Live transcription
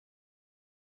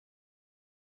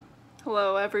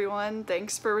Hello everyone,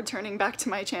 thanks for returning back to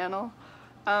my channel.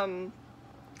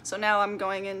 So now I'm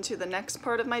going into the next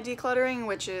part of my decluttering,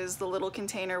 which is the little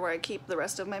container where I keep the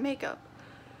rest of my makeup.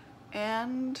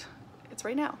 And it's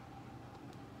right now.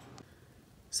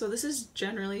 So this is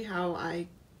generally how I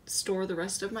store the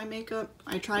rest of my makeup.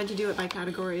 I tried to do it by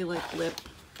category, like lip,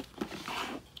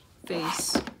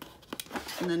 face,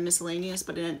 and then miscellaneous,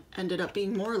 but it ended up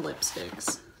being more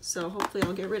lipsticks. So hopefully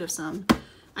I'll get rid of some.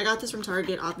 I got this from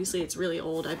Target. Obviously it's really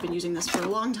old. I've been using this for a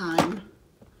long time.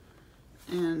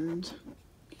 And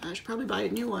I should probably buy a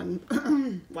new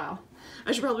one. Wow.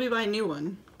 I should probably buy a new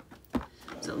one.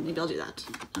 So maybe I'll do that.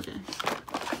 Okay.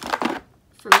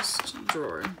 First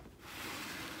drawer.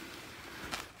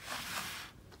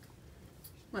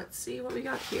 Let's see what we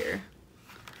got here.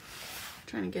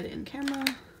 Trying to get it in camera.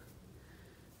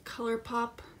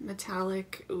 ColourPop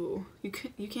metallic. Ooh, you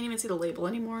can't even see the label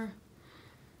anymore.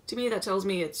 To me, that tells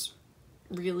me it's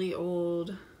really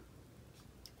old. I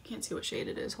can't see what shade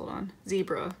it is. Hold on.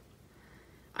 Zebra.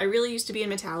 I really used to be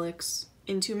into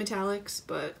metallics,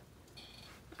 but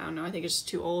I don't know. I think it's just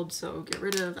too old, so get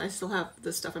rid of. I still have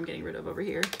the stuff I'm getting rid of over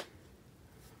here.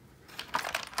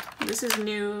 This is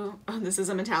new. Oh, this is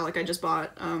a metallic I just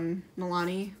bought.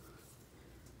 Milani.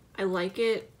 I like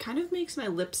it. Kind of makes my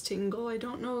lips tingle. I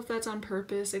don't know if that's on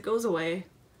purpose. It goes away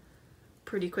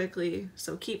pretty quickly,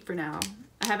 so keep for now.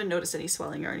 I haven't noticed any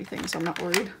swelling or anything, so I'm not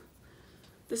worried.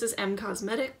 This is M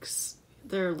Cosmetics,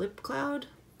 their lip cloud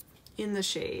in the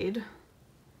shade,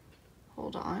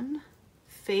 hold on,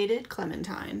 Faded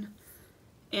Clementine.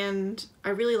 And I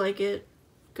really like it.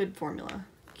 Good formula.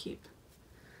 Keep.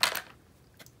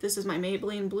 This is my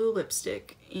Maybelline blue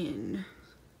lipstick in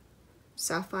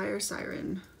Sapphire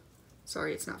Siren.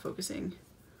 Sorry, it's not focusing.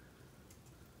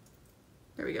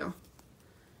 There we go.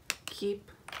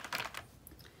 Keep.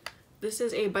 This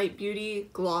is a Bite Beauty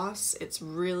gloss. It's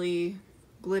really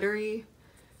glittery.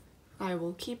 I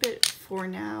will keep it for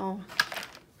now.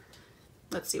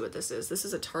 Let's see what this is. This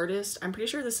is a Tartist. I'm pretty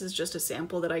sure this is just a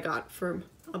sample that I got for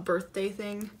a birthday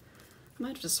thing. I might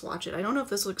have to swatch it. I don't know if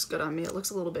this looks good on me. It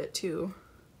looks a little bit too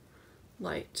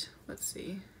light. Let's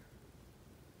see.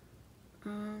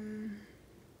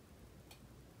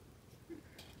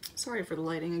 Sorry for the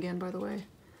lighting again, by the way.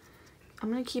 I'm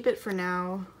gonna keep it for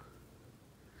now.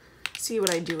 See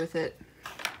what I do with it.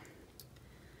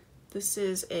 This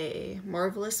is a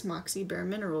Marvelous Moxie Bare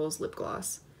Minerals lip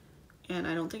gloss, and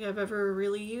I don't think I've ever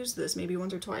really used this, maybe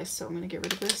once or twice, so I'm gonna get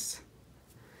rid of this.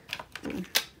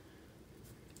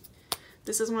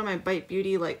 This is one of my Bite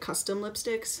Beauty like custom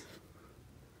lipsticks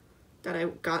that I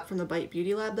got from the Bite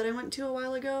Beauty lab that I went to a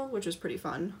while ago, which was pretty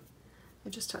fun. I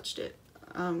just touched it.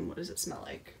 What does it smell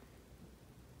like?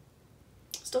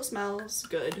 Still smells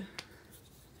good.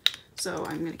 So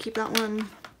I'm gonna keep that one.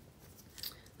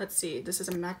 Let's see, this is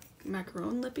a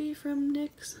macaron lippy from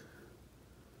NYX.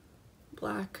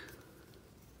 Black.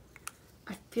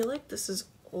 I feel like this is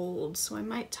old, so I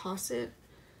might toss it,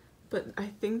 but I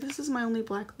think this is my only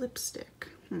black lipstick.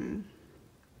 Okay, I'm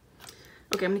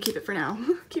gonna keep it for now.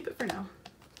 Keep it for now.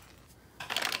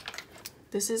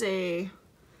 This is a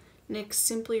NYX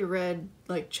Simply Red,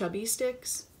 like chubby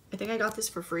sticks. I think I got this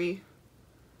for free.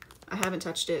 I haven't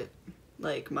touched it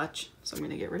like much, so I'm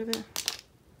gonna get rid of it.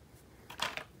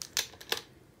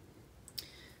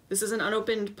 This is an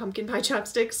unopened pumpkin pie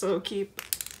chapstick, so keep.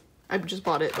 I just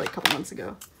bought it like a couple months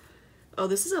ago. Oh,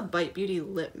 this is a Bite Beauty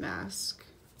lip mask.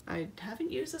 I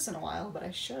haven't used this in a while, but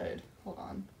I should. Hold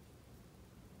on.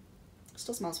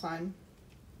 Still smells fine,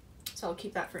 so I'll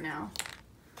keep that for now.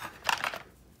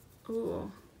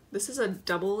 Ooh, this is a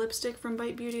double lipstick from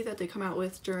Bite Beauty that they come out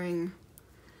with during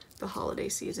the holiday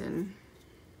season.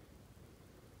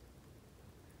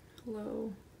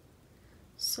 Hello.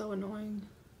 So annoying.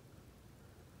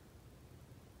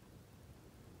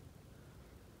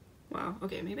 Wow,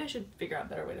 okay, maybe I should figure out a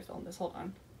better way to film this. Hold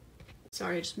on.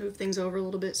 Sorry, I just moved things over a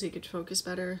little bit so you could focus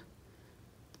better.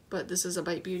 But this is a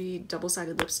Bite Beauty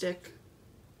double-sided lipstick.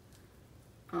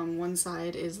 One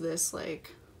side is this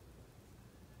like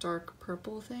dark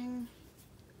purple thing,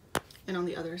 and on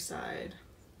the other side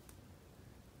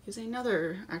is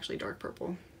another actually dark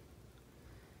purple.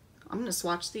 I'm gonna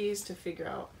swatch these to figure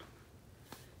out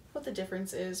what the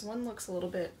difference is. One looks a little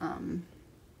bit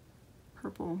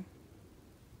purple.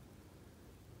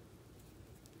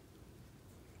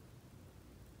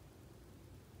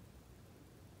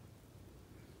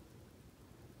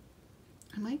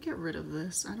 I might get rid of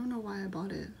this. I don't know why I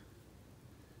bought it.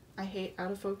 I hate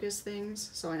out of focus things,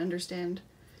 so I understand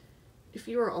if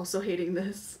you are also hating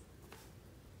this.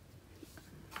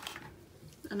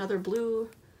 Another blue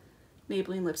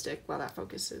Maybelline lipstick. Wow, that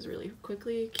focuses really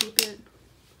quickly. Keep it.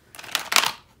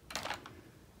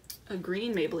 a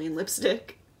green Maybelline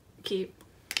lipstick. Keep.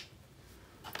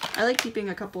 I like keeping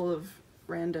a couple of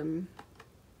random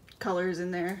colors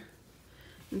in there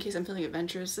in case I'm feeling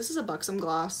adventurous. This is a Buxom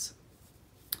gloss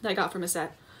that I got from a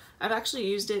set. I've actually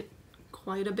used it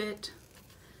quite a bit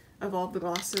of all the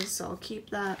glosses, so I'll keep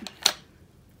that.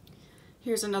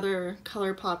 Here's another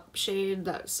ColourPop shade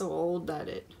that's so old that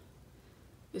it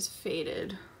is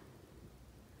faded.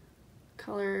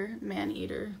 Color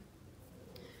Maneater.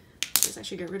 I guess I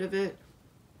should get rid of it.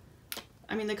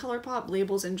 I mean, the ColourPop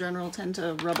labels in general tend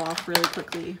to rub off really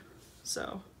quickly,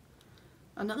 so.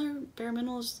 Another Bare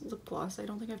Minerals lip gloss I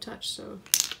don't think I've touched, so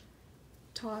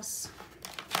toss.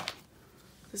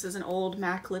 This is an old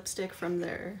MAC lipstick from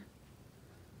their,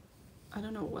 I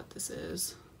don't know what this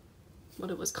is, what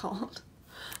it was called,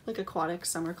 like aquatic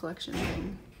summer collection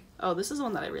thing. Oh, this is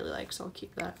one that I really like, so I'll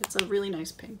keep that. It's a really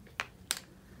nice pink.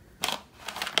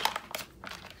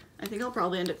 I think I'll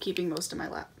probably end up keeping most of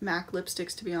my MAC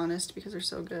lipsticks, to be honest, because they're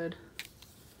so good.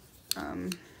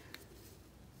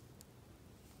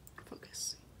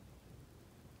 Focus.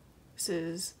 This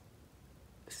is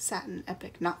Satin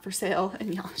Epic, Not For Sale,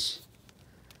 and Yash.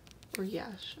 Or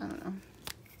Yash, I don't know.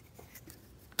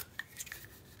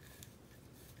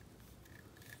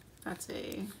 That's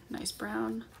a nice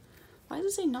brown. Why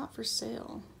does it say Not For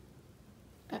Sale?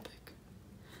 Epic.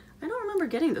 I don't remember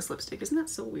getting this lipstick. Isn't that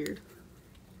so weird?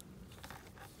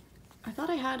 I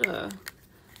thought I had a...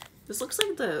 This looks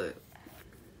like the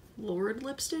Lord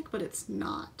lipstick, but it's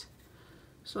not.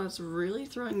 So that's really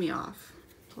throwing me off.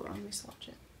 Hold on, let me swatch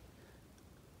it.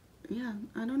 Yeah,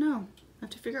 I don't know. I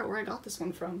have to figure out where I got this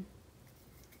one from.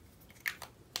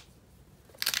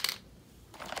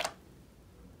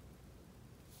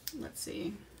 Let's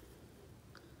see.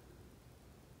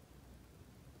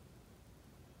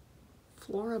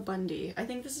 Flora Bundy. I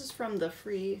think this is from the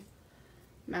free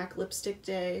MAC lipstick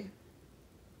day.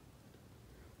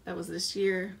 That was this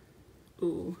year.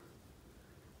 Ooh.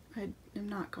 I am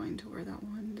not going to wear that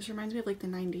one. This reminds me of like the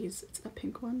 90s. It's a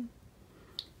pink one.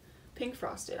 Pink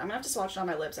frosted. I'm gonna have to swatch it on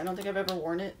my lips. I don't think I've ever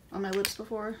worn it on my lips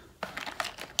before.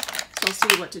 So I'll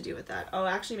see what to do with that. Oh,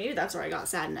 actually maybe that's where I got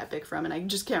Satin Epic from and I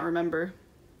just can't remember.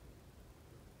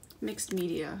 Mixed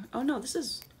media. Oh no, this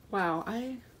is, wow,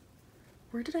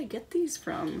 where did I get these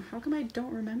from? How come I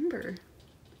don't remember?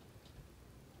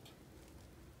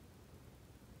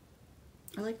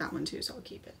 I like that one too, so I'll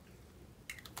keep it.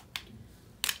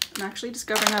 I'm actually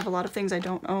discovering I have a lot of things I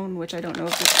don't own, which I don't know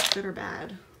if it's good or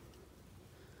bad.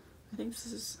 I think this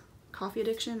is Coffee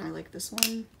Addiction. I like this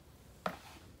one.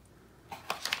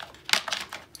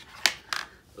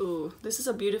 Ooh, this is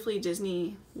a Beautifully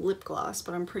Disney lip gloss,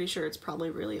 but I'm pretty sure it's probably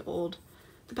really old.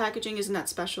 The packaging isn't that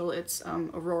special. It's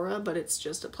Aurora, but it's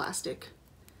just a plastic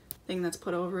thing that's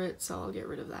put over it, so I'll get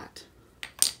rid of that.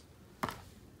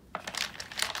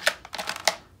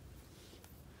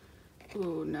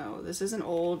 Ooh, no, this is an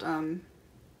old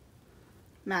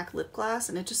MAC lip gloss,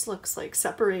 and it just looks like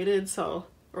separated, so,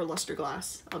 or luster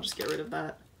glass. I'll just get rid of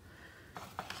that.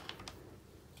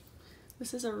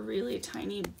 This is a really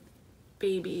tiny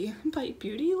baby Bite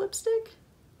Beauty lipstick.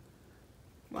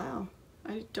 Wow,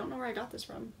 I don't know where I got this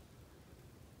from.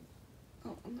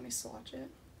 Oh, let me swatch it.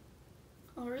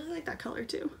 Oh, I really like that color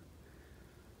too.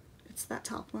 It's that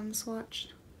top one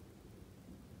swatched.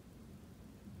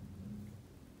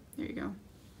 There you go.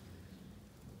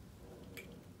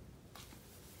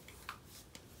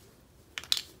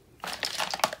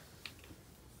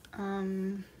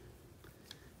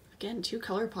 Again, two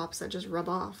ColourPops that just rub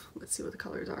off. Let's see what the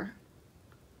colors are.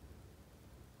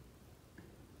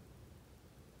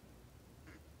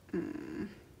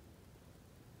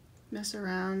 Mess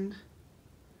Around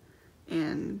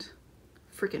and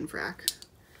Frickin' Frack.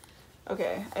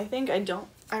 Okay, I think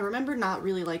I remember not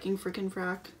really liking Frickin'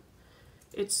 Frack.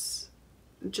 It's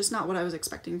just not what I was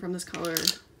expecting from this color.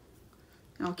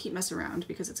 And I'll keep Mess Around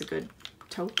because it's a good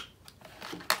taupe.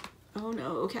 Oh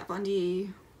no, Kat Von D.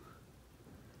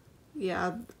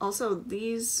 Yeah, also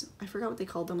these, I forgot what they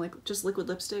called them, like just liquid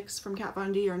lipsticks from Kat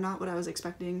Von D are not what I was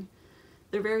expecting.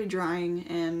 They're very drying,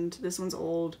 and this one's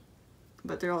old,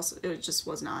 but they're also, it just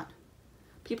was not.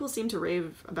 People seem to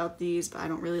rave about these, but I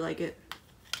don't really like it.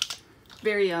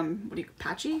 Very,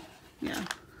 patchy? Yeah.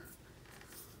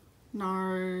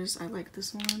 NARS, I like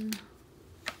this one.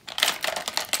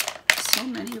 So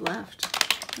many left.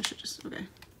 I should just, okay.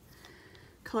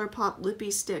 ColourPop Lippy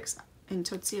Sticks in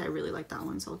Tootsie, I really like that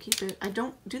one, so I'll keep it.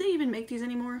 Do they even make these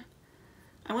anymore?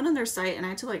 I went on their site and I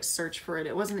had to like search for it.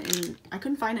 It wasn't in, I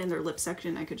couldn't find it in their lip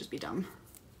section. I could just be dumb.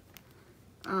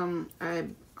 I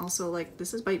also like,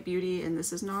 this is Bite Beauty and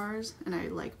this is NARS, and I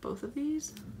like both of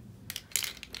these.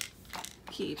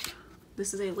 Keep.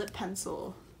 This is a lip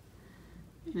pencil.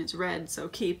 and it's red, so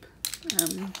keep.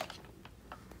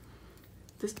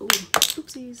 This, ooh,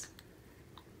 oopsies.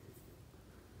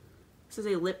 This is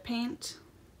a lip paint.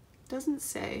 Doesn't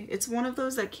say. It's one of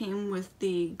those that came with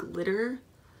the glitter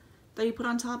that you put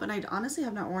on top, and I honestly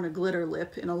have not worn a glitter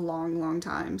lip in a long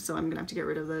time, so I'm gonna have to get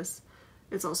rid of this.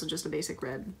 It's also just a basic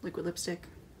red liquid lipstick.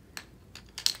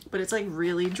 But it's like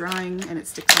really drying and it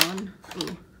sticks on.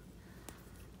 Ooh.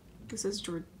 This is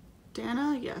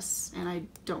Jordana, yes, and I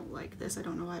don't like this. I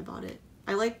don't know why I bought it.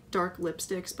 I like dark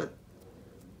lipsticks, but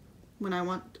when I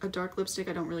want a dark lipstick,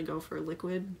 I don't really go for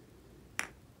liquid.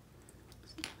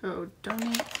 Oh,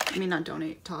 donate. I mean, not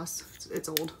donate, toss. It's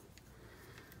old.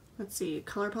 Let's see,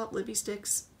 ColourPop Lippy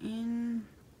Sticks in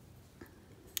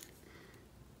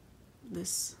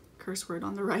this curse word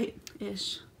on the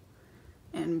right-ish.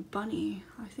 And Bunny.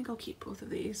 I think I'll keep both of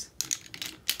these.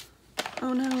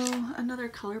 Oh no, another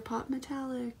ColourPop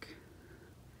Metallic.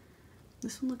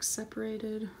 This one looks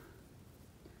separated.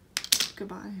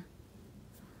 Goodbye.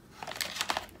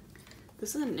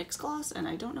 This is a NYX gloss, and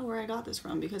I don't know where I got this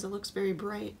from because it looks very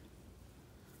bright.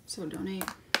 So donate.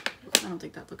 I don't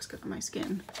think that looks good on my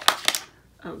skin.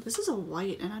 Oh, this is a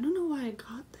white, and I don't know why I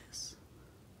got this.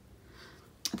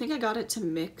 I think I got it to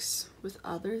mix with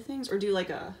other things, or do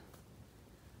like a,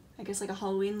 I guess like a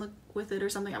Halloween look with it or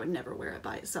something. I would never wear it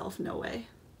by itself, no way.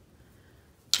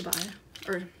 Goodbye.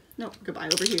 Or, no, goodbye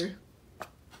over here.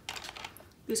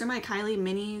 These are my Kylie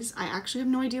minis. I actually have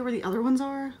no idea where the other ones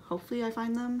are. Hopefully I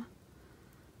find them.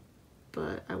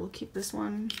 But I will keep this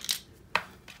one.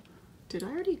 Did I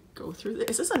already go through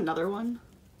this? Is this another one?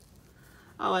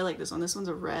 Oh, I like this one. This one's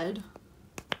a red.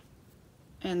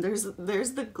 And there's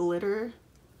the glitter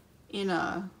in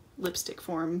a lipstick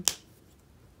form.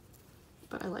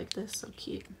 But I like this, so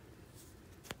keep.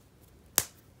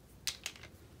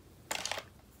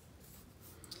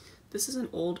 This is an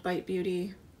old Bite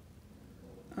Beauty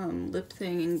lip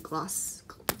thing in glace.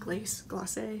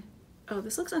 Oh,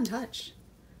 this looks untouched.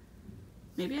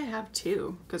 Maybe I have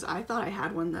two, because I thought I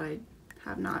had one that I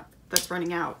have not, that's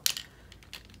running out.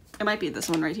 It might be this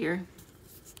one right here.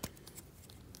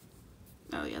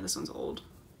 Oh yeah, this one's old.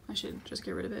 I should just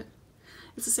get rid of it.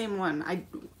 It's the same one.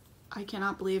 I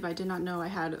cannot believe I did not know I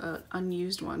had an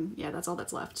unused one. Yeah, that's all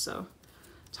that's left, so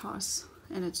toss.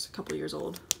 And it's a couple years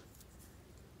old.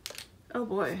 Oh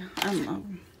boy, I'm a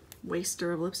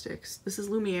waster of lipsticks. This is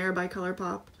Lumiere by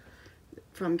ColourPop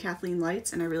from Kathleen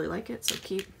Lights, and I really like it, so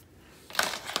keep.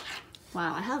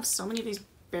 Wow, I have so many of these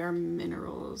Bare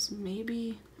Minerals.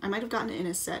 Maybe I might have gotten it in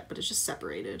a set, but it's just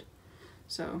separated.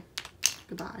 So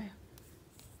goodbye.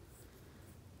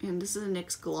 And this is a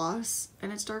NYX gloss,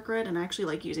 and it's dark red, and I actually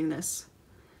like using this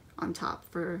on top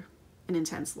for an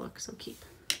intense look, so keep.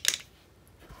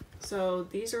 So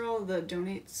these are all the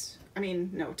donates. I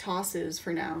mean, no, tosses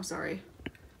for now, sorry.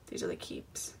 These are the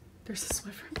keeps. There's a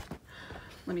Swiffer.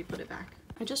 Let me put it back.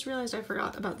 I just realized I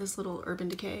forgot about this little Urban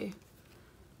Decay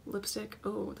lipstick.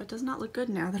 Oh, that does not look good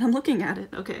now that I'm looking at it.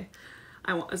 Okay,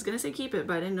 I was gonna say keep it,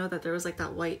 but I didn't know that there was like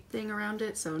that white thing around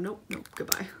it, so nope,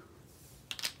 goodbye.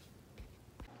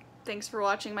 Thanks for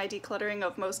watching my decluttering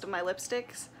of most of my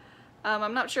lipsticks.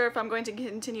 I'm not sure if I'm going to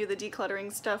continue the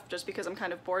decluttering stuff just because I'm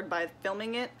kind of bored by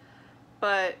filming it,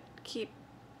 but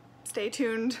stay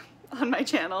tuned on my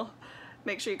channel.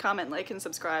 Make sure you comment, like, and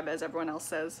subscribe as everyone else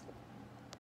says.